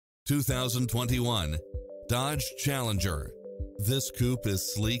2021 Dodge Challenger. This coupe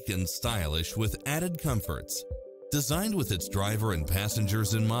is sleek and stylish with added comforts. Designed with its driver and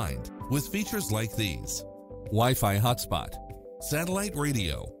passengers in mind, with features like these: Wi-Fi hotspot, satellite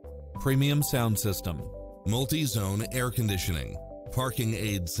radio, premium sound system, multi-zone air conditioning, parking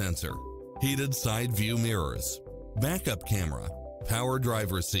aid sensor, heated side view mirrors, backup camera, power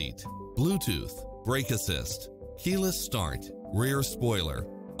driver seat, Bluetooth, brake assist, keyless start, rear spoiler,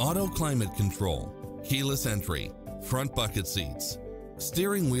 auto climate control, keyless entry, front bucket seats,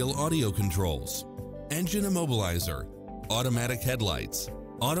 steering wheel audio controls, engine immobilizer, automatic headlights,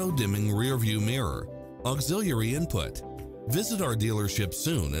 auto dimming rear view mirror, auxiliary input. Visit our dealership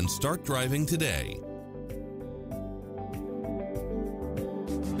soon and start driving today.